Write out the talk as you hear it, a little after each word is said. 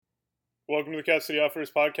Welcome to the Cap City Outfitters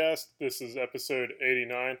podcast. This is episode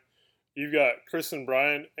 89. You've got Chris and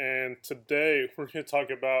Brian, and today we're going to talk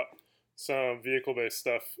about some vehicle-based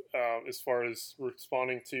stuff as far as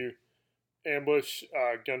responding to ambush,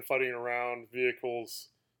 gunfighting around vehicles,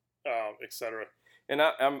 etc. And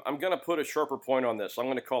I'm going to put a sharper point on this. I'm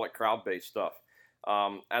going to call it crowd-based stuff.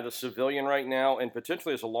 As a civilian right now, and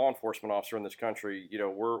potentially as a law enforcement officer in this country,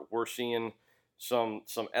 we're seeing some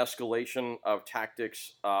escalation of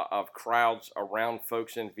tactics of crowds around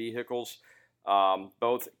folks in vehicles,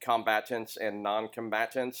 both combatants and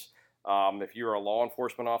non-combatants. If you're a law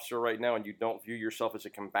enforcement officer right now and you don't view yourself as a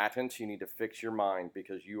combatant, you need to fix your mind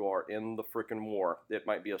because you are in the frickin' war. It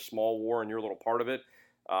might be a small war and you're a little part of it,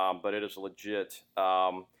 but it is legit.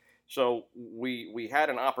 So we had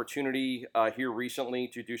an opportunity here recently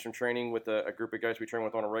to do some training with a group of guys we train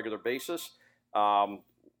with on a regular basis.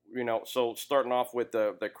 So starting off with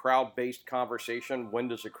the crowd-based conversation, when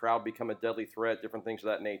does a crowd become a deadly threat, different things of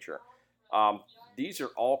that nature. These are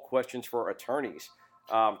all questions for attorneys.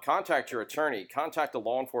 Contact your attorney, contact a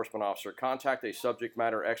law enforcement officer, contact a subject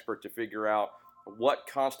matter expert to figure out what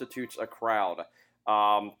constitutes a crowd.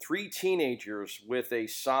 3 teenagers with a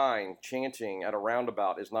sign chanting at a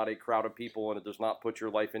roundabout is not a crowd of people, and it does not put your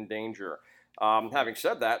life in danger. Having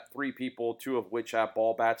said that, 3 people, 2 of which have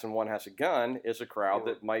ball bats and 1 has a gun, is a crowd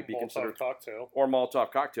that might be considered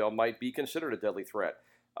Molotov cocktail might be considered a deadly threat.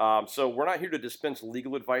 So we're not here to dispense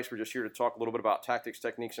legal advice. We're just here to talk a little bit about tactics,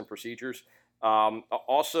 techniques, and procedures.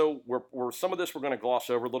 Also, some of this we're going to gloss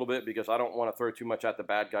over a little bit because I don't want to throw too much at the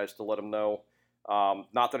bad guys to let them know.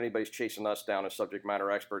 Not that anybody's chasing us down as subject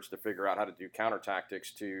matter experts to figure out how to do counter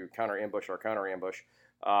tactics to counter ambush or counter ambush.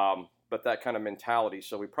 But that kind of mentality.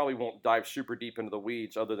 So we probably won't dive super deep into the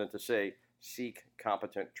weeds other than to say, seek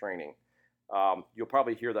competent training. You'll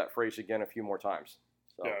probably hear that phrase again a few more times.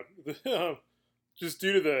 So. Yeah, just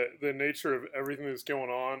due to the nature of everything that's going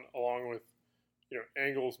on, along with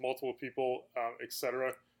angles, multiple people,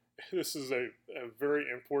 etc. This is a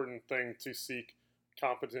very important thing to seek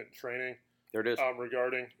competent training. There it is.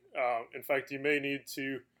 Regarding, in fact, you may need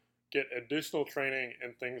to get additional training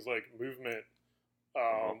in things like movement,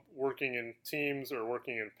 working in teams or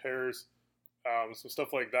working in pairs, some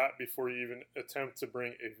stuff like that before you even attempt to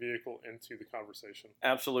bring a vehicle into the conversation.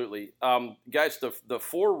 Absolutely. Guys, the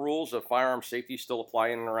 4 rules of firearm safety still apply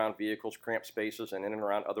in and around vehicles, cramped spaces, and in and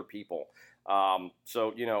around other people.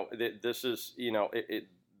 This is,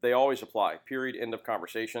 they always apply, period, end of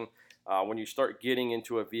conversation. When you start getting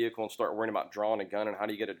into a vehicle and start worrying about drawing a gun and how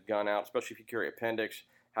do you get a gun out, especially if you carry appendix,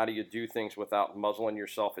 how do you do things without muzzling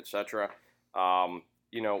yourself, etc.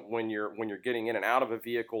 When you're getting in and out of a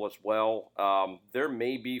vehicle as well, there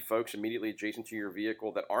may be folks immediately adjacent to your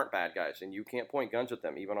vehicle that aren't bad guys, and you can't point guns at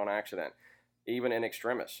them, even on accident, even in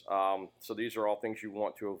extremis. So these are all things you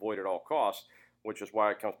want to avoid at all costs, which is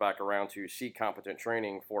why it comes back around to seek competent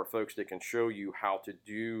training for folks that can show you how to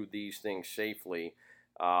do these things safely,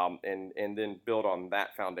 and then build on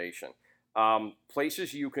that foundation.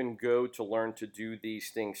 Places you can go to learn to do these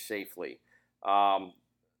things safely.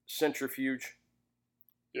 Centrifuge.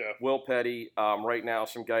 Yeah. Will Petty, right now,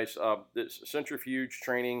 some guys, this centrifuge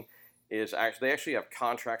training is they actually have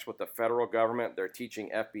contracts with the federal government. They're teaching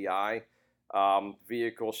FBI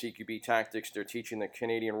vehicle CQB tactics. They're teaching the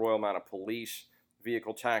Canadian Royal Mounted Police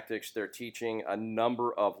vehicle tactics. They're teaching a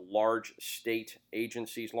number of large state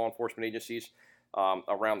agencies, law enforcement agencies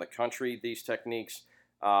around the country these techniques.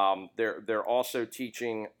 They're also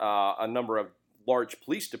teaching a number of large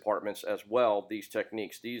police departments as well these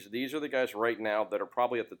techniques. These are the guys right now that are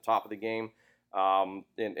probably at the top of the game, and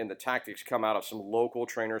the tactics come out of some local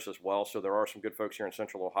trainers as well. So there are some good folks here in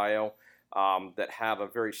Central Ohio that have a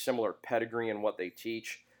very similar pedigree in what they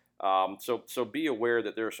teach. So be aware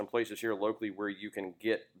that there are some places here locally where you can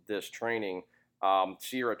get this training.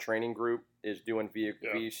 Sierra Training Group is doing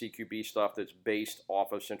VCQB stuff that's based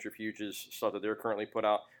off of centrifuges, stuff that they're currently put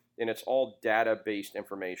out, and it's all data-based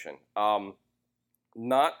information.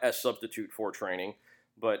 Not a substitute for training,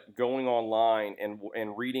 but going online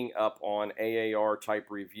and reading up on AAR type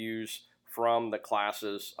reviews from the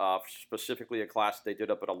classes, specifically a class they did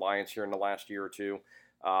up at Alliance here in the last year or two.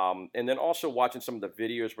 And then also watching some of the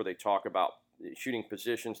videos where they talk about shooting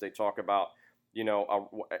positions. They talk about, in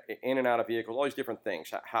and out of vehicles, all these different things,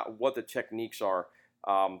 what the techniques are.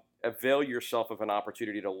 Avail yourself of an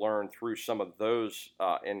opportunity to learn through some of those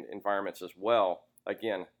environments as well.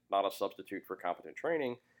 Again, not a substitute for competent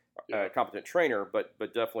training, competent trainer, but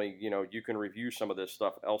definitely, you can review some of this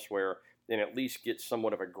stuff elsewhere and at least get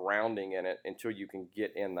somewhat of a grounding in it until you can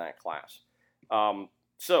get in that class.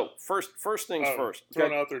 So first things first.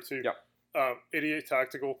 Throwing out there too. Yeah. 88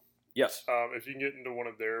 Tactical Yes. If you can get into one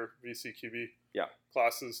of their VCQB Yeah.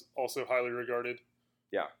 classes, also highly regarded.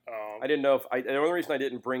 Yeah. I didn't know the only reason I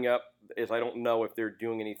didn't bring up is I don't know if they're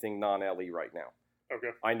doing anything non-LE right now.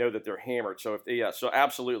 Okay. I know that they're hammered. So so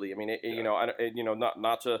absolutely. I mean,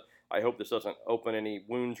 not to. I hope this doesn't open any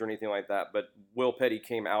wounds or anything like that. But Will Petty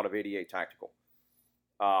came out of 88 Tactical.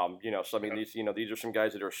 So I mean, these are some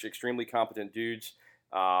guys that are extremely competent dudes.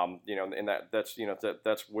 And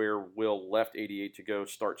that's where Will left 88 to go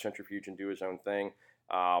start Centrifuge and do his own thing.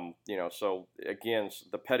 So again,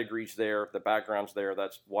 the pedigree's there, the background's there.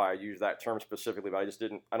 That's why I use that term specifically. But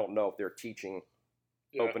I don't know if they're teaching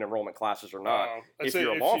open enrollment classes or not. If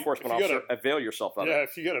you're a law enforcement officer, avail yourself of it. Yeah,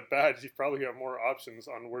 if you get a badge, you've probably got more options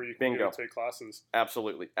on where you can go take classes.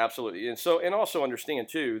 Absolutely. And also understand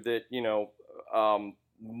too that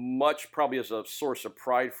much probably as a source of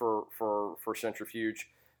pride for Centrifuge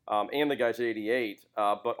and the guys at 88,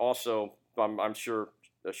 but also I'm sure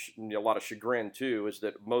a lot of chagrin too is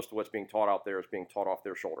that most of what's being taught out there is being taught off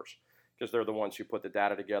their shoulders. Because they're the ones who put the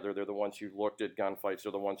data together. They're the ones who looked at gunfights.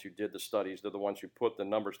 They're the ones who did the studies. They're the ones who put the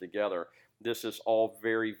numbers together. This is all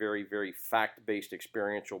very, very, very fact-based,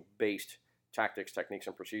 experiential-based tactics, techniques,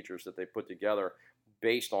 and procedures that they put together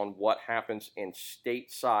based on what happens in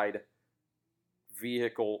stateside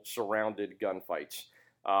vehicle-surrounded gunfights.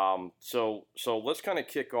 So let's kind of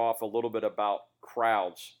kick off a little bit about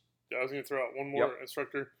crowds. Yeah, I was going to throw out one more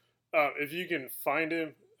instructor. If you can find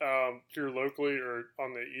him, here locally or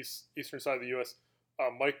on the eastern side of the U.S.,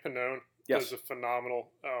 Mike Pannone does a phenomenal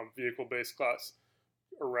vehicle-based class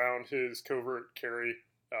around his covert carry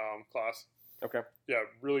class. Okay. Yeah,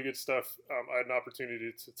 really good stuff. I had an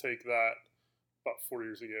opportunity to take that about 4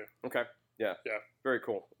 years ago. Okay. Yeah. Yeah. Very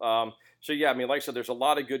cool. I mean, like I said, there's a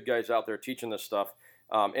lot of good guys out there teaching this stuff.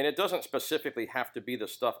 And it doesn't specifically have to be the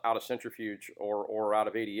stuff out of Centrifuge or out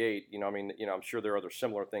of 88. I'm sure there are other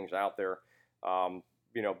similar things out there.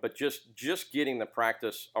 But just getting the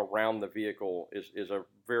practice around the vehicle is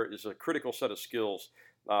a critical set of skills,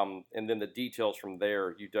 and then the details from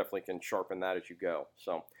there you definitely can sharpen that as you go.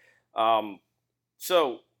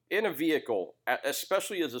 So in a vehicle,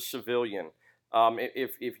 especially as a civilian,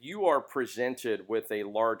 if you are presented with a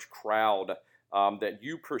large crowd that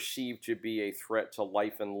you perceive to be a threat to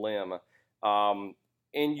life and limb, and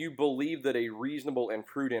you believe that a reasonable and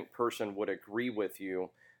prudent person would agree with you.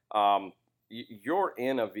 You're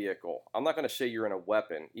in a vehicle. I'm not going to say you're in a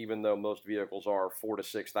weapon, even though most vehicles are 4,000 to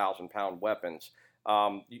 6,000 pound weapons.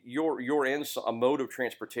 You're in a mode of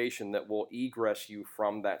transportation that will egress you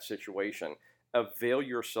from that situation. Avail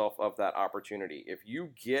yourself of that opportunity. If you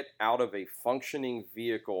get out of a functioning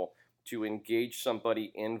vehicle to engage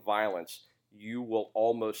somebody in violence, you will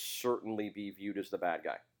almost certainly be viewed as the bad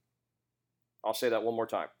guy. I'll say that one more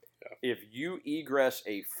time. If you egress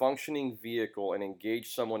a functioning vehicle and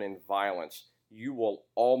engage someone in violence, you will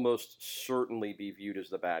almost certainly be viewed as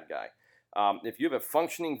the bad guy. If you have a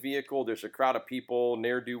functioning vehicle, there's a crowd of people,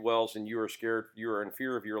 ne'er-do-wells, and you are scared, you are in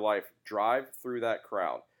fear of your life, drive through that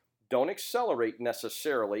crowd. Don't accelerate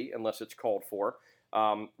necessarily unless it's called for.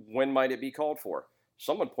 When might it be called for?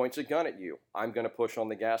 Someone points a gun at you. I'm going to push on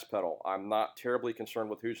the gas pedal. I'm not terribly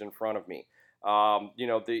concerned with who's in front of me.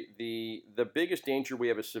 The biggest danger we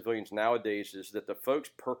have as civilians nowadays is that the folks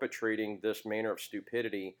perpetrating this manner of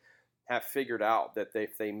stupidity have figured out that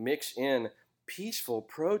if they mix in peaceful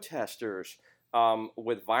protesters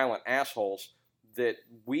with violent assholes, that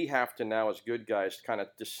we have to now as good guys kind of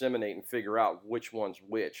disseminate and figure out which one's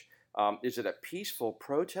which. Is it a peaceful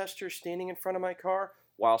protester standing in front of my car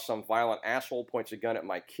while some violent asshole points a gun at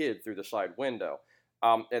my kid through the side window?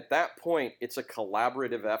 At that point, it's a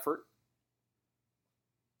collaborative effort.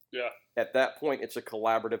 Yeah. At that point, it's a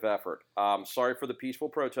collaborative effort. Sorry for the peaceful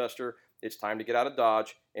protester. It's time to get out of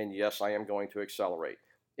Dodge. And yes, I am going to accelerate.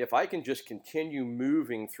 If I can just continue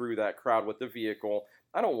moving through that crowd with the vehicle,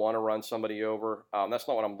 I don't want to run somebody over. That's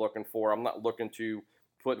not what I'm looking for. I'm not looking to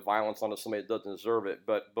put violence onto somebody that doesn't deserve it.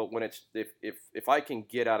 But when it's if I can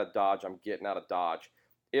get out of Dodge, I'm getting out of Dodge.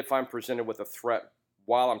 If I'm presented with a threat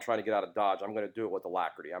while I'm trying to get out of Dodge, I'm going to do it with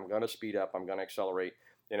alacrity. I'm going to speed up. I'm going to accelerate.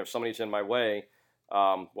 And if somebody's in my way,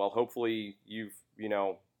 well, hopefully you've,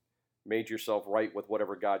 made yourself right with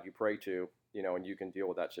whatever God you pray to, and you can deal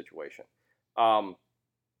with that situation.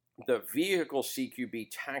 The vehicle CQB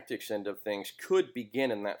tactics end of things could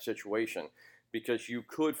begin in that situation because you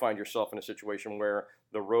could find yourself in a situation where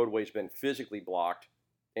the roadway's been physically blocked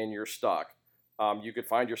and you're stuck. You could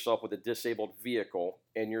find yourself with a disabled vehicle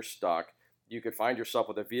and you're stuck. You could find yourself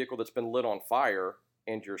with a vehicle that's been lit on fire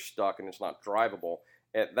and you're stuck and it's not drivable.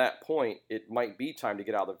 At that point, it might be time to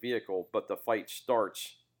get out of the vehicle, but the fight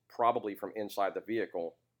starts probably from inside the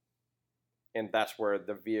vehicle. And that's where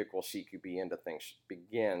the vehicle CQB end of things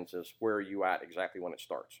begins, is where are you at exactly when it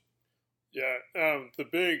starts. Yeah, the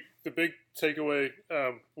big takeaway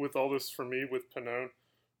with all this for me with Pannone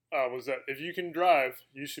was that if you can drive,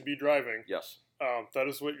 you should be driving. Yes. That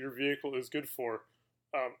is what your vehicle is good for.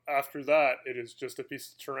 After that, it is just a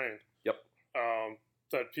piece of terrain. Yep.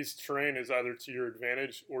 That piece of terrain is either to your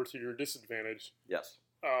advantage or to your disadvantage. Yes.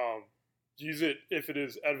 Use it if it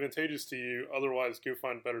is advantageous to you. Otherwise, go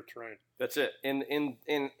find better terrain. That's it. And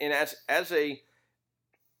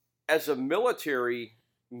as a military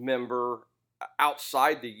member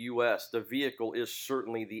outside the U.S., the vehicle is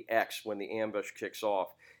certainly the X when the ambush kicks off.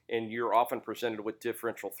 And you're often presented with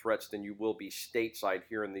differential threats than you will be stateside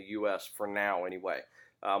here in the U.S. for now, anyway.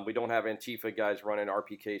 We don't have Antifa guys running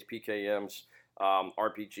RPKs, PKMs,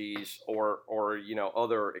 RPGs, or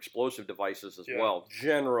other explosive devices as well.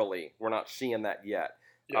 Generally, we're not seeing that yet.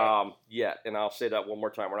 Yet, and I'll say that one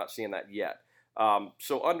more time: we're not seeing that yet.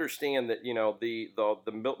 So understand that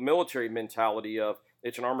the military mentality of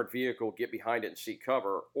it's an armored vehicle, get behind it and seek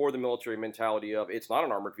cover, or the military mentality of it's not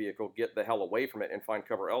an armored vehicle, get the hell away from it and find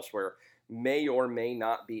cover elsewhere, may or may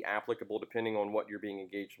not be applicable depending on what you're being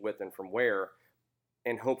engaged with and from where.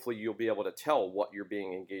 And hopefully you'll be able to tell what you're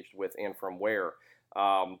being engaged with and from where.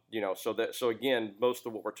 So again, most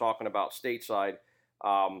of what we're talking about stateside,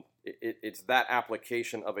 it's that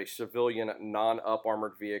application of a civilian non-up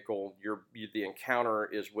armored vehicle. The encounter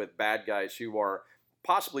is with bad guys who are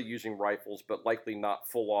possibly using rifles, but likely not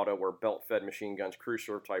full auto or belt-fed machine guns,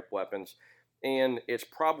 cruiser type weapons. And it's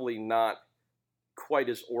probably not quite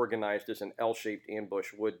as organized as an L-shaped ambush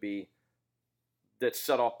would be, that's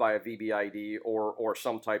set off by a VBIED or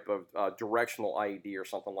some type of directional IED or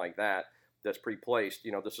something like that that's pre-placed.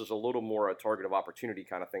 This is a little more a target of opportunity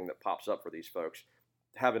kind of thing that pops up for these folks.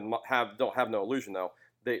 Don't have no illusion though.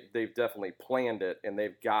 They've definitely planned it, and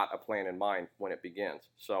they've got a plan in mind when it begins.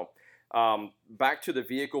 So back to the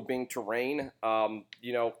vehicle being terrain. Can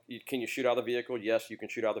you shoot out of the vehicle? Yes, you can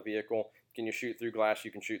shoot out of the vehicle. Can you shoot through glass?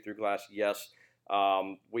 You can shoot through glass. Yes.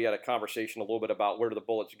 We had a conversation a little bit about where do the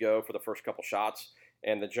bullets go for the first couple shots,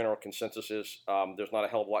 and the general consensus is there's not a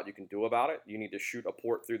hell of a lot you can do about it. You need to shoot a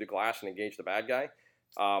port through the glass and engage the bad guy,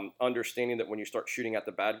 understanding that when you start shooting at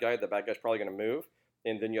the bad guy's probably going to move,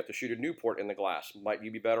 and then you have to shoot a new port in the glass. Might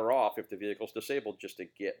you be better off if the vehicle's disabled just to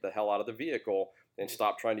get the hell out of the vehicle and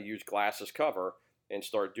stop trying to use glass as cover and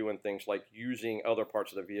start doing things like using other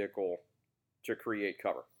parts of the vehicle to create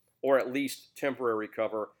cover, or at least temporary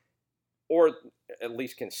cover, or at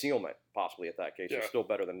least concealment, possibly at that case. It's still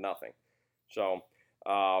better than nothing. So,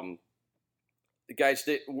 guys,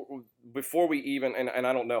 before we even, and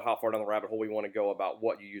I don't know how far down the rabbit hole we want to go about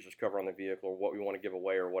what you use as cover on the vehicle or what we want to give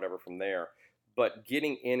away or whatever from there, but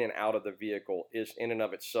getting in and out of the vehicle is in and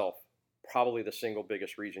of itself probably the single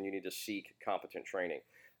biggest reason you need to seek competent training.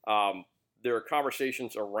 There are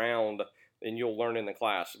conversations around, and you'll learn in the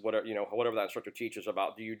class, whatever that instructor teaches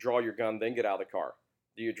about, do you draw your gun, then get out of the car?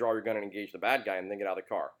 Do you draw your gun and engage the bad guy and then get out of the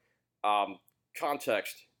car?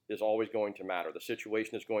 Context is always going to matter. The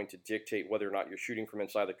situation is going to dictate whether or not you're shooting from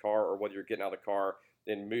inside the car or whether you're getting out of the car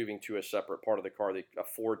and moving to a separate part of the car that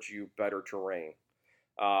affords you better terrain.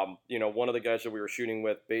 One of the guys that we were shooting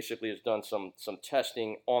with basically has done some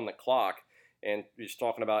testing on the clock, and he's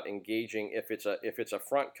talking about engaging if it's a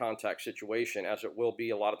front contact situation, as it will be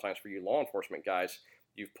a lot of times for you law enforcement guys.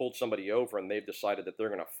 You've pulled somebody over and they've decided that they're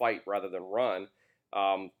going to fight rather than run.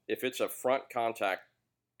 If it's a front contact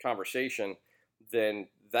conversation, then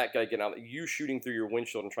that guy getting out, you shooting through your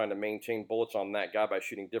windshield and trying to maintain bullets on that guy by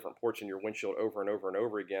shooting different ports in your windshield over and over and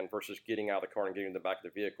over again versus getting out of the car and getting in the back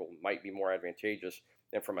of the vehicle might be more advantageous.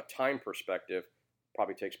 And from a time perspective,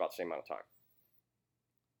 probably takes about the same amount of time.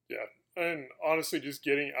 Yeah. And honestly, just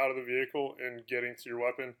getting out of the vehicle and getting to your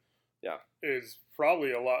weapon yeah, is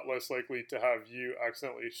probably a lot less likely to have you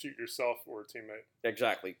accidentally shoot yourself or a teammate.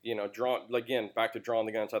 Exactly. You know, back to drawing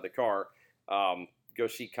the gun inside the car, go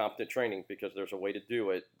seek competent training because there's a way to do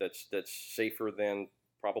it that's safer than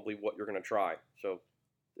probably what you're going to try. So,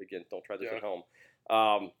 again, don't try this at home.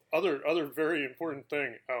 Other very important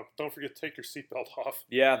thing, don't forget to take your seatbelt off.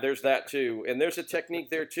 Yeah, there's that too. And there's a technique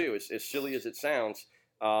there too, as silly as it sounds.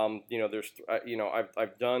 I've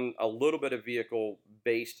done a little bit of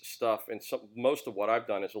vehicle-based stuff, and most of what I've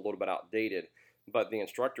done is a little bit outdated. But the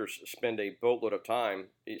instructors spend a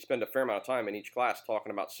fair amount of time in each class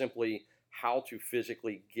talking about simply how to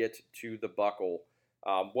physically get to the buckle,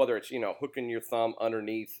 whether it's hooking your thumb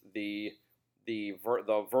underneath the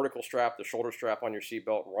vertical strap, the shoulder strap on your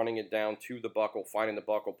seatbelt, running it down to the buckle, finding the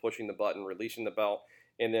buckle, pushing the button, releasing the belt,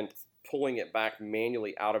 and then pulling it back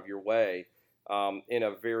manually out of your way in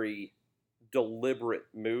a very deliberate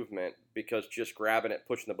movement, because just grabbing it,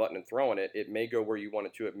 pushing the button, and throwing it, it may go where you want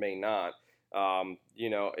it to, it may not.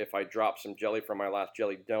 If I drop some jelly from my last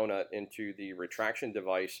jelly donut into the retraction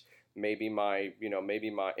device, maybe my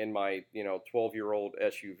 12-year-old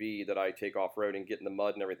SUV that I take off road and get in the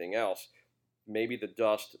mud and everything else, maybe the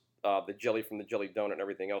dust, the jelly from the jelly donut and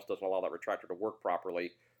everything else doesn't allow that retractor to work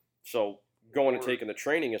properly. So going and taking the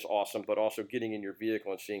training is awesome, but also getting in your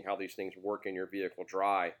vehicle and seeing how these things work in your vehicle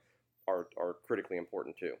dry are critically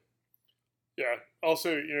important too. Yeah.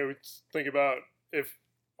 Also, think about if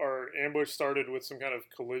our ambush started with some kind of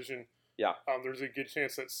collision. Yeah. There's a good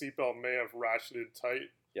chance that seatbelt may have ratcheted tight.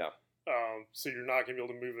 Yeah. So you're not going to be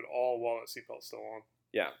able to move at all while that seatbelt's still on.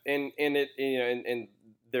 Yeah, and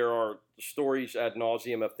there are stories ad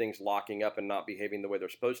nauseum of things locking up and not behaving the way they're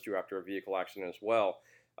supposed to after a vehicle accident as well.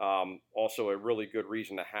 Also, a really good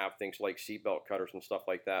reason to have things like seatbelt cutters and stuff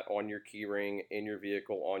like that on your key ring, in your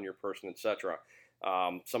vehicle, on your person, etc.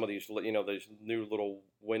 Some of these, these new little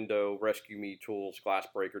window rescue me tools, glass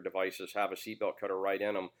breaker devices have a seatbelt cutter right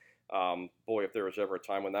in them. Boy, if there was ever a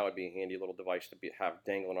time when that would be a handy little device to have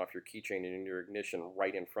dangling off your keychain and in your ignition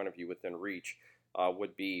right in front of you within reach,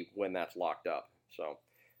 would be when that's locked up. So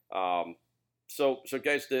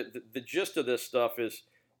guys, the gist of this stuff is,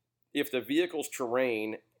 if the vehicle's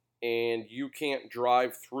terrain and you can't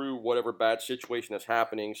drive through whatever bad situation is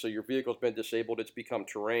happening, so your vehicle's been disabled, it's become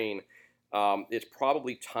terrain, it's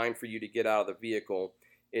probably time for you to get out of the vehicle.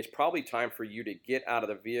 It's probably time for you to get out of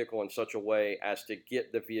the vehicle in such a way as to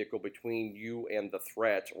get the vehicle between you and the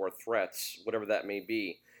threat or threats, whatever that may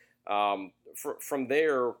be. From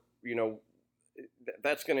there,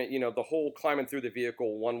 that's going to, the whole climbing through the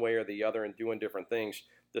vehicle one way or the other and doing different things,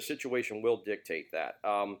 the situation will dictate that.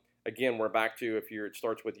 Again, we're back to it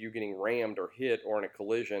starts with you getting rammed or hit or in a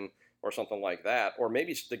collision or something like that, or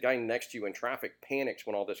maybe the guy next to you in traffic panics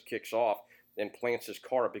when all this kicks off and plants his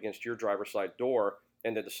car up against your driver's side door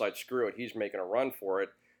and then decides, screw it, he's making a run for it.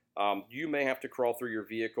 You may have to crawl through your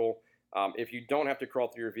vehicle. If you don't have to crawl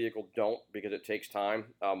through your vehicle, don't, because it takes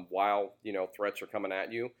time while threats are coming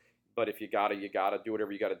at you. But if you gotta do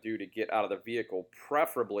whatever you gotta do to get out of the vehicle,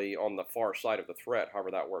 preferably on the far side of the threat,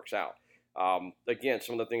 however that works out. Again,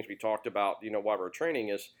 some of the things we talked about, while we're training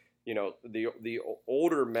is, the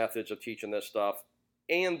older methods of teaching this stuff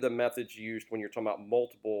and the methods used when you're talking about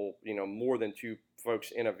multiple, more than two folks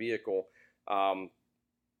in a vehicle.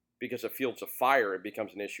 Because of fields of fire, it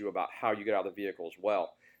becomes an issue about how you get out of the vehicle as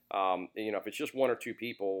well. If it's just one or two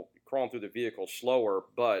people, crawling through the vehicle slower,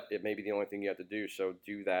 but it may be the only thing you have to do, so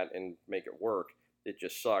do that and make it work. It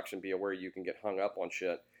just sucks, and be aware you can get hung up on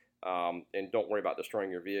shit. And don't worry about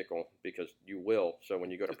destroying your vehicle, because you will. So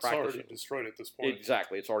when you go to practice, it's already destroyed at this point.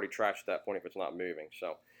 Exactly, it's already trashed at that point if it's not moving.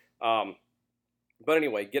 So, but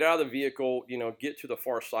anyway, get out of the vehicle. Get to the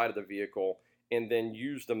far side of the vehicle, and then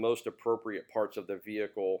use the most appropriate parts of the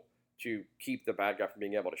vehicle to keep the bad guy from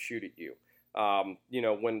being able to shoot at you.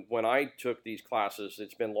 When I took these classes,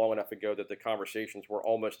 it's been long enough ago that the conversations were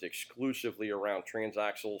almost exclusively around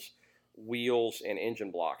transaxles, wheels, and engine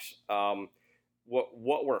blocks.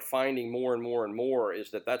 What we're finding more and more and more is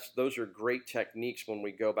that those are great techniques when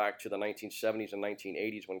we go back to the 1970s and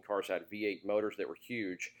 1980s, when cars had V8 motors that were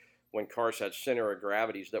huge, when cars had center of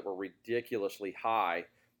gravities that were ridiculously high.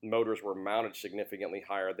 Motors were mounted significantly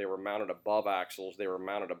higher. They were mounted above axles. They were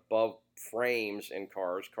mounted above frames in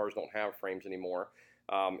cars. Cars don't have frames anymore.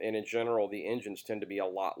 And in general, the engines tend to be a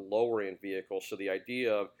lot lower in vehicles. So the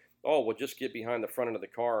idea of, we'll just get behind the front end of the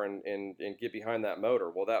car and get behind that motor.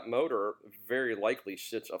 Well, that motor very likely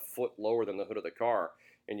sits a foot lower than the hood of the car.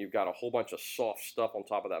 And you've got a whole bunch of soft stuff on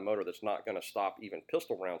top of that motor that's not going to stop even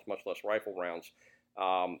pistol rounds, much less rifle rounds.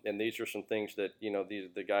 And these are some things that,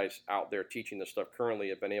 the guys out there teaching this stuff currently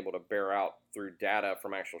have been able to bear out through data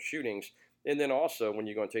from actual shootings. And then also, when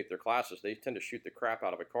you go and take their classes, they tend to shoot the crap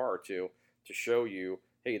out of a car or two to show you,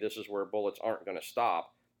 hey, this is where bullets aren't going to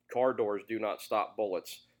stop. Car doors do not stop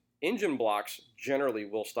bullets. Engine blocks generally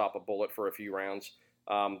will stop a bullet for a few rounds.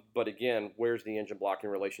 But again, where's the engine block in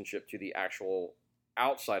relationship to the actual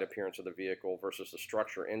outside appearance of the vehicle versus the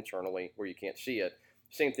structure internally where you can't see it?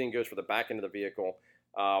 Same thing goes for the back end of the vehicle.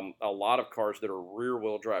 A lot of cars that are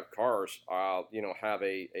rear-wheel drive cars, have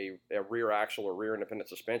a rear axle or rear independent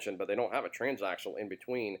suspension, but they don't have a transaxle in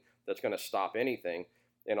between that's going to stop anything.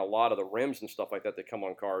 And a lot of the rims and stuff like that come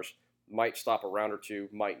on cars might stop a round or two,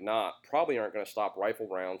 might not. Probably aren't going to stop rifle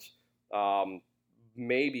rounds.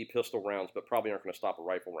 Maybe pistol rounds, but probably aren't going to stop a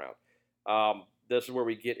rifle round. This is where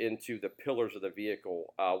we get into the pillars of the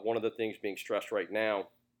vehicle. One of the things being stressed right now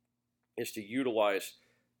is to utilize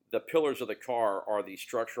the pillars of the car are the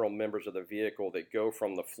structural members of the vehicle that go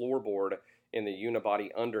from the floorboard in the unibody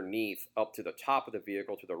underneath up to the top of the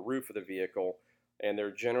vehicle, to the roof of the vehicle, and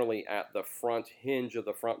they're generally at the front hinge of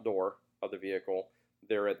the front door of the vehicle.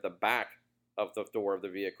 They're at the back of the door of the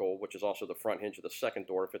vehicle, which is also the front hinge of the second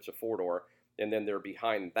door if it's a four-door, and then they're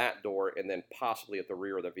behind that door and then possibly at the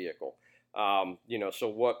rear of the vehicle. So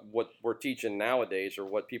what we're teaching nowadays, or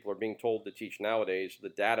what people are being told to teach nowadays, the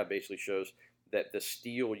data basically shows that the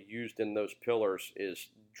steel used in those pillars is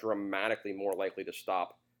dramatically more likely to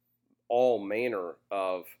stop all manner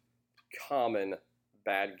of common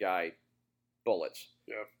bad guy bullets.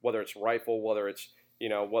 Yeah. Whether it's rifle, whether it's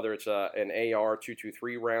an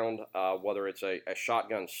AR-223 round, whether it's a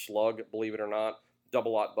shotgun slug, believe it or not,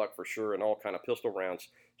 double-aught buck for sure, and all kind of pistol rounds.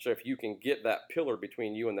 So if you can get that pillar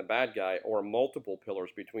between you and the bad guy, or multiple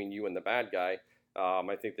pillars between you and the bad guy,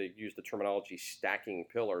 I think they use the terminology stacking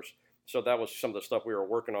pillars. So that was some of the stuff we were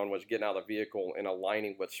working on, was getting out of the vehicle and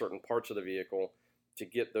aligning with certain parts of the vehicle to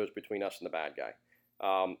get those between us and the bad guy.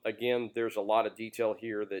 Again, there's a lot of detail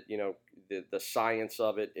here that, the science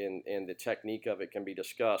of it and the technique of it can be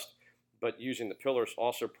discussed, but using the pillars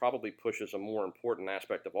also probably pushes a more important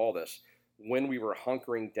aspect of all this. When we were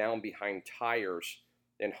hunkering down behind tires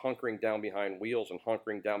and hunkering down behind wheels and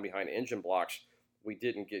hunkering down behind engine blocks, we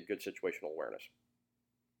didn't get good situational awareness.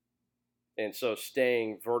 And so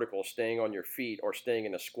staying vertical, staying on your feet, or staying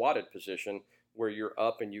in a squatted position where you're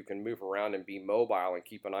up and you can move around and be mobile and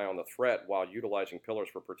keep an eye on the threat while utilizing pillars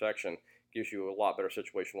for protection gives you a lot better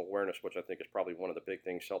situational awareness, which I think is probably one of the big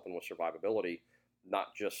things helping with survivability,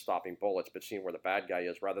 not just stopping bullets, but seeing where the bad guy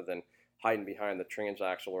is rather than hiding behind the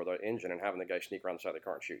transaxle or the engine and having the guy sneak around the side of the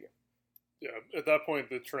car and shoot you. Yeah, at that point,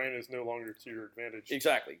 the terrain is no longer to your advantage.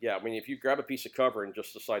 Exactly, yeah. I mean, if you grab a piece of cover and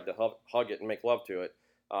just decide to hug it and make love to it,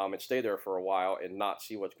 and stay there for a while and not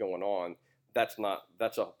see what's going on, that's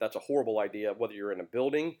a horrible idea, whether you're in a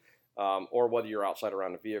building or whether you're outside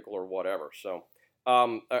around a vehicle or whatever. So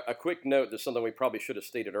a quick note, that's something we probably should have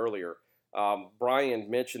stated earlier. Brian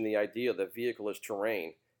mentioned the idea that vehicle is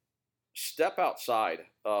terrain. Step outside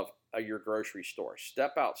of your grocery store.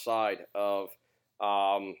 Step outside of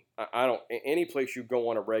any place you go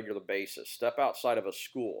on a regular basis. Step outside of a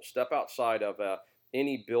school. Step outside of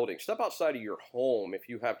any building. Step outside of your home if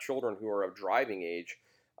you have children who are of driving age,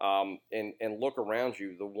 and look around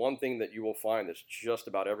you. The one thing that you will find that's just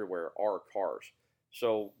about everywhere are cars.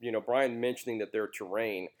 So, Brian mentioning that they're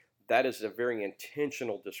terrain, that is a very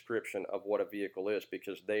intentional description of what a vehicle is,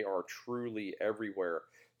 because they are truly everywhere.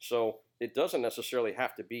 So it doesn't necessarily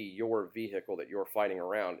have to be your vehicle that you're fighting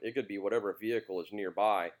around. It could be whatever vehicle is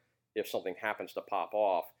nearby if something happens to pop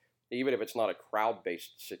off, even if it's not a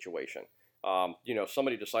crowd-based situation.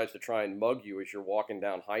 Somebody decides to try and mug you as you're walking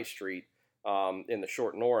down High Street in the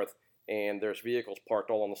short north, and there's vehicles parked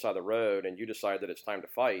all on the side of the road, and you decide that it's time to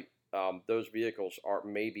fight. Those vehicles are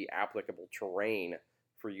maybe applicable terrain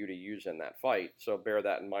for you to use in that fight. So bear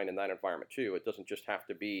that in mind in that environment too. It doesn't just have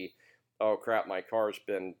to be, oh crap, my car's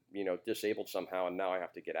been disabled somehow and now I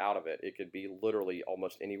have to get out of it. It could be literally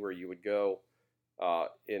almost anywhere you would go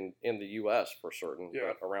in the U.S. for certain,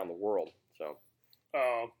 Yeah. but around the world. So.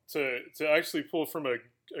 To actually pull from a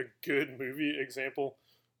good movie example,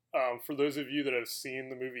 for those of you that have seen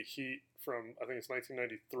the movie Heat from, I think it's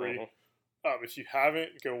 1993, if you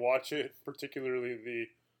haven't, go watch it, particularly the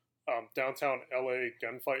downtown LA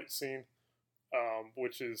gunfight scene,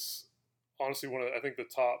 which is honestly one of, I think, the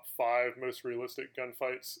top 5 most realistic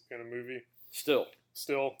gunfights in a movie. Still,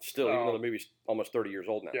 Even though the movie's almost 30 years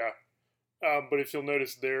old now. Yeah. But if you'll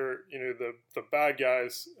notice there, the bad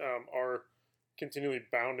guys are continually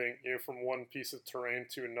bounding, from one piece of terrain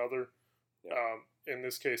to another. Yeah. In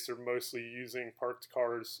this case, they're mostly using parked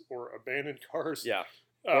cars or abandoned cars. Yeah.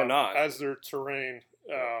 Or not. As their terrain.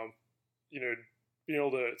 Being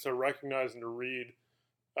able to recognize and to read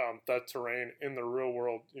that terrain in the real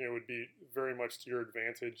world, would be very much to your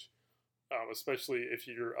advantage, especially if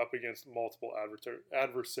you're up against multiple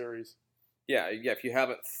adversaries. Yeah. If you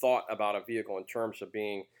haven't thought about a vehicle in terms of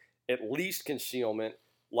being at least concealment,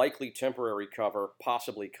 likely temporary cover,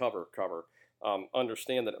 possibly cover,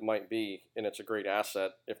 understand that it might be, and it's a great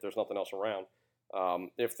asset if there's nothing else around.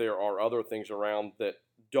 If there are other things around that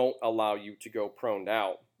don't allow you to go proned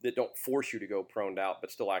out, that don't force you to go proned out, but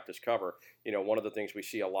still act as cover. One of the things we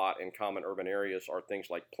see a lot in common urban areas are things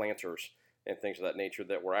like planters and things of that nature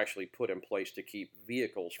that were actually put in place to keep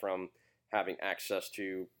vehicles from having access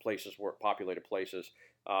to places, where populated places.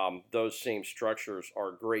 Those same structures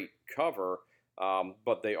are great cover,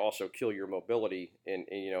 but they also kill your mobility, and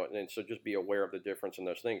so just be aware of the difference in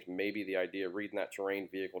those things. Maybe the idea of reading that terrain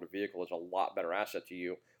vehicle to vehicle is a lot better asset to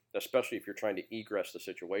you, especially if you're trying to egress the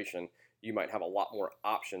situation. You might have a lot more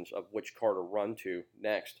options of which car to run to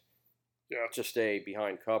next. Yeah. to stay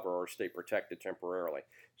behind cover or stay protected temporarily.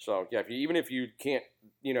 So yeah, even if you can't,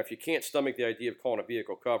 if you can't stomach the idea of calling a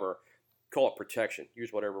vehicle cover, call it protection.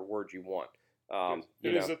 Use whatever word you want.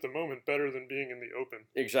 It is at the moment better than being in the open.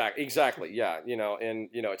 Exactly. Yeah. And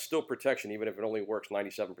it's still protection, even if it only works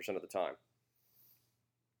 97% of the time.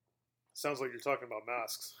 Sounds like you're talking about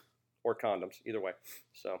masks or condoms, either way.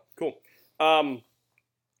 So cool.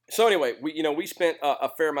 So anyway, we spent a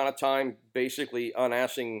fair amount of time basically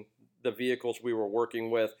unassing the vehicles we were working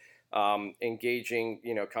with, engaging,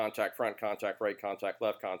 contact front, contact right, contact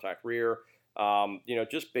left, contact rear.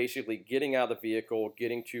 Just basically getting out of the vehicle,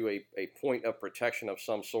 getting to a point of protection of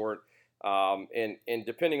some sort, and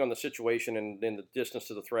depending on the situation and then the distance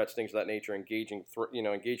to the threats, things of that nature, engaging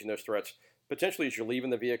those threats potentially as you're leaving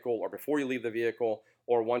the vehicle or before you leave the vehicle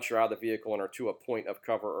or once you're out of the vehicle and are to a point of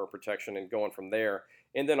cover or protection and going from there.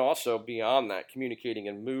 And then also beyond that, communicating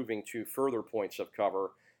and moving to further points of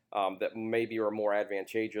cover that maybe are more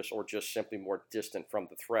advantageous or just simply more distant from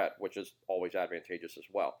the threat, which is always advantageous as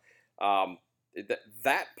well.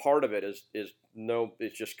 That part of it is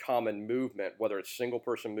just common movement, whether it's single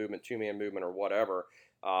person movement, 2-man movement, or whatever.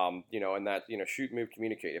 And that shoot, move,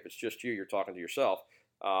 communicate. If it's just you, you're talking to yourself.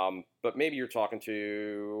 But maybe you're talking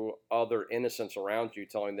to other innocents around you,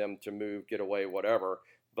 telling them to move, get away, whatever.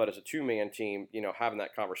 But as a 2-man team, having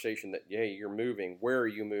that conversation that, hey, you're moving, where are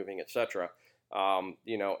you moving, etc.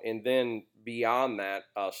 And then beyond that,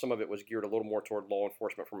 some of it was geared a little more toward law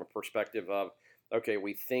enforcement from a perspective of, okay,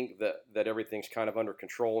 we think that everything's kind of under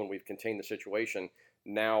control and we've contained the situation.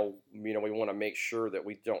 Now, we want to make sure that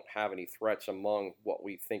we don't have any threats among what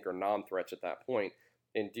we think are non-threats at that point,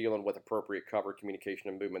 in dealing with appropriate cover, communication,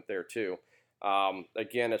 and movement there too.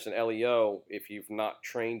 Again, as an LEO, if you've not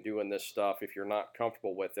trained doing this stuff, if you're not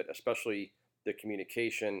comfortable with it, especially the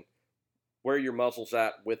communication, where your muzzle's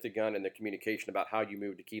at with the gun and the communication about how you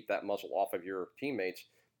move to keep that muzzle off of your teammates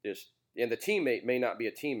and the teammate may not be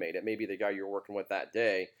a teammate. It may be the guy you're working with that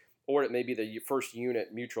day, or it may be the first unit,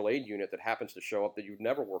 mutual aid unit that happens to show up that you've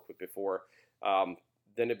never worked with before.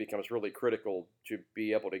 Then it becomes really critical to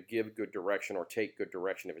be able to give good direction or take good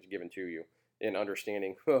direction if it's given to you, in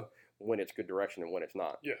understanding when it's good direction and when it's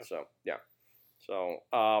not. Yeah. So, yeah. So,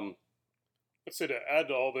 let's say to add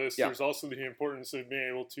to all this, yeah. There's also the importance of being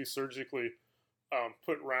able to surgically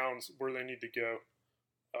put rounds where they need to go.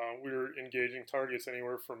 We were engaging targets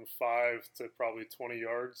anywhere from 5 to probably 20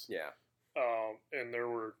 yards. Yeah. And there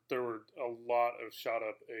were a lot of shot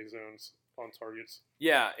up A zones on targets.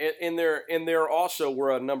 Yeah, and there also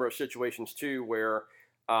were a number of situations too where,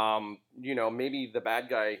 maybe the bad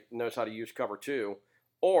guy knows how to use cover too,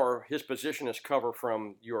 or his position is cover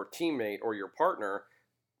from your teammate or your partner,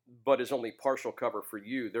 but is only partial cover for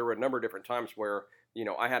you. There were a number of different times where,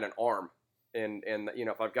 I had an arm, and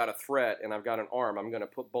if I've got a threat and I've got an arm, I'm going to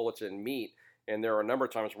put bullets in meat. And there are a number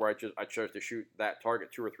of times where I chose to shoot that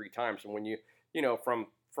target 2 or 3 times, and when you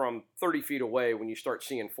from 30 feet away, when you start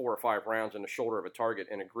seeing 4 or 5 rounds in the shoulder of a target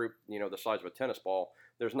in a group, the size of a tennis ball,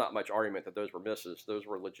 there's not much argument that those were misses. Those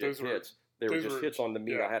were legit hits. They were just hits on the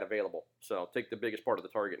meat I had available. So take the biggest part of the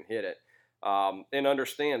target and hit it. And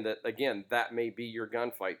understand that, again, that may be your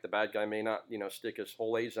gunfight. The bad guy may not, stick his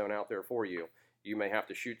whole A zone out there for you. You may have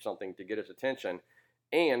to shoot something to get his attention.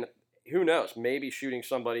 And who knows, maybe shooting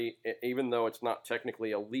somebody, even though it's not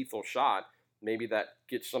technically a lethal shot, maybe that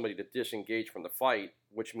gets somebody to disengage from the fight,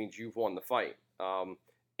 which means you've won the fight.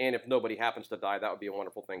 And if nobody happens to die, that would be a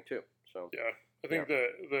wonderful thing too. So yeah, I think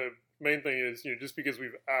the main thing is, just because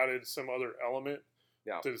we've added some other element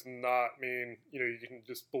does not mean, you can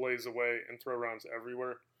just blaze away and throw rounds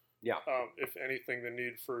everywhere. Yeah. If anything, the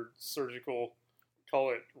need for surgical, call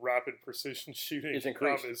it rapid precision shooting, is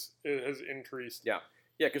increased. It has increased. Yeah.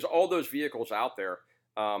 Yeah, because all those vehicles out there,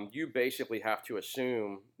 you basically have to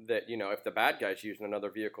assume that, if the bad guy's using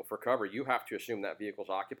another vehicle for cover, you have to assume that vehicle's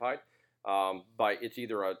occupied by it's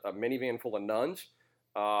either a minivan full of nuns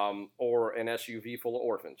or an SUV full of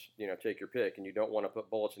orphans. Take your pick, and you don't want to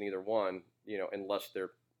put bullets in either one, unless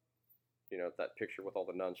they're, that picture with all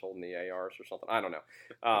the nuns holding the ARs or something. I don't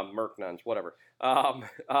know. Merc nuns, whatever.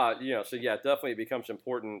 So yeah, definitely it becomes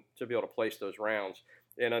important to be able to place those rounds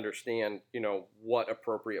and understand, what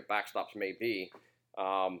appropriate backstops may be.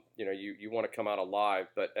 You want to come out alive,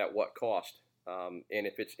 but at what cost? And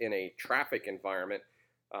if it's in a traffic environment,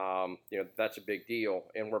 that's a big deal.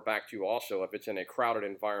 And we're back to also, if it's in a crowded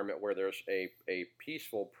environment where there's a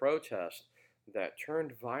peaceful protest that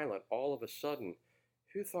turned violent all of a sudden,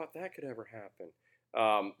 who thought that could ever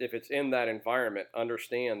happen? If it's in that environment,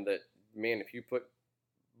 understand that, man, if you put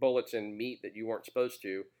bullets in meat that you weren't supposed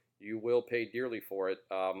to, you will pay dearly for it,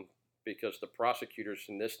 because the prosecutors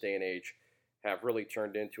in this day and age have really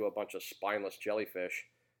turned into a bunch of spineless jellyfish,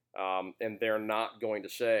 and they're not going to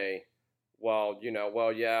say, well,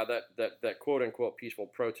 yeah, that quote unquote peaceful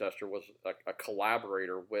protester was a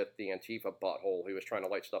collaborator with the Antifa butthole who was trying to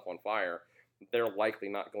light stuff on fire. They're likely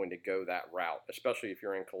not going to go that route, especially if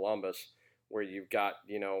you're in Columbus, where you've got,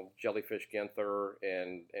 Jellyfish Ginther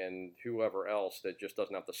and whoever else that just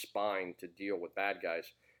doesn't have the spine to deal with bad guys.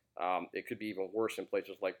 It could be even worse in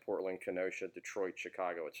places like Portland, Kenosha, Detroit,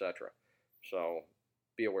 Chicago, etc. So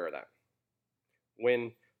be aware of that.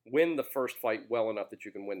 Win the first fight well enough that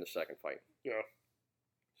you can win the second fight. Yeah.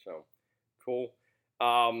 So, cool.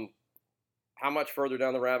 How much further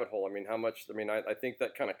down the rabbit hole? I think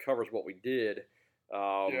that kind of covers what we did.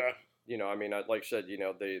 Yeah. Like I said,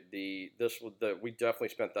 we definitely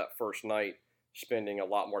spent that first night spending a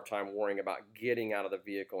lot more time worrying about getting out of the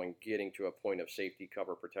vehicle and getting to a point of safety,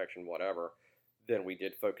 cover, protection, whatever, than we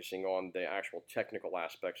did focusing on the actual technical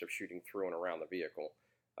aspects of shooting through and around the vehicle.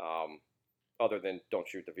 Other than don't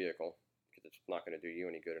shoot the vehicle, because it's not going to do you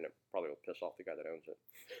any good, and it probably will piss off the guy that owns it.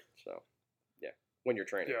 So, yeah, when you're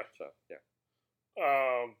training. Yeah. So,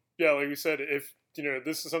 yeah. Like we said, if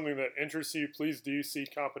this is something that interests you, please do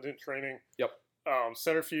seek competent training. Yep.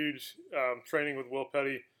 Centrifuge training with Will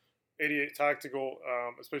Petty, 88 Tactical,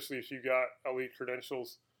 especially if you got elite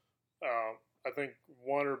credentials. I think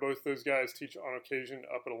one or both those guys teach on occasion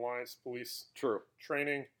up at Alliance Police. True.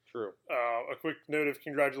 Training. True. A quick note of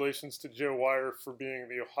congratulations to Joe Wire for being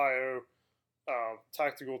the Ohio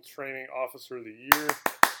Tactical Training Officer of the Year.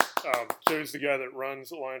 Joe's the guy that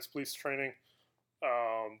runs Alliance Police Training.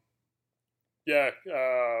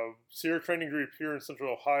 Sierra Training Group here in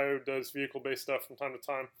Central Ohio does vehicle-based stuff from time to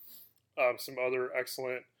time. Some other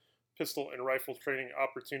excellent pistol and rifle training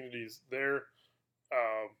opportunities there.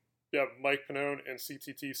 Mike Pannone and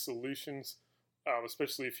CTT Solutions,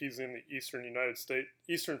 especially if he's in the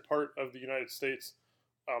eastern part of the United States.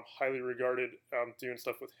 Highly regarded, doing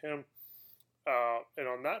stuff with him. And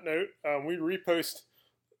on that note, we repost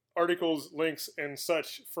articles, links, and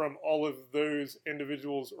such from all of those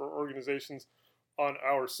individuals or organizations on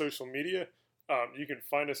our social media. You can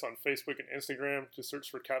find us on Facebook and Instagram. Just search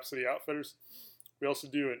for Cap City Outfitters. We also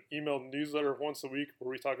do an email newsletter once a week where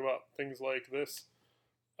we talk about things like this.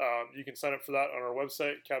 You can sign up for that on our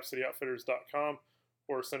website, capcityoutfitters.com,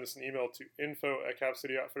 or send us an email to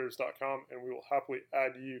info@capcityoutfitters.com, and we will happily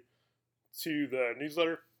add you to the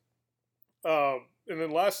newsletter. And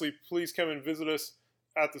then lastly, please come and visit us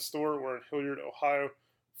at the store. We're in Hilliard, Ohio,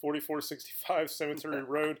 4465 Cemetery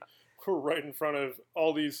Road. We're right in front of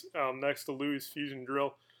Aldi's next to Louis Fusion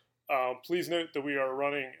Drill. Please note that we are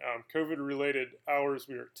running COVID-related hours.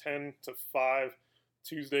 We are 10 to 5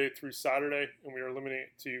 Tuesday through Saturday, and we are limiting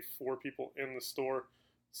it to 4 people in the store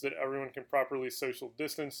so that everyone can properly social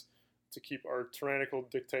distance to keep our tyrannical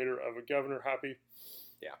dictator of a governor happy.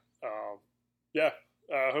 Yeah.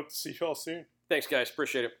 Hope to see you all soon. Thanks, guys.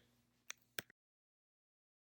 Appreciate it.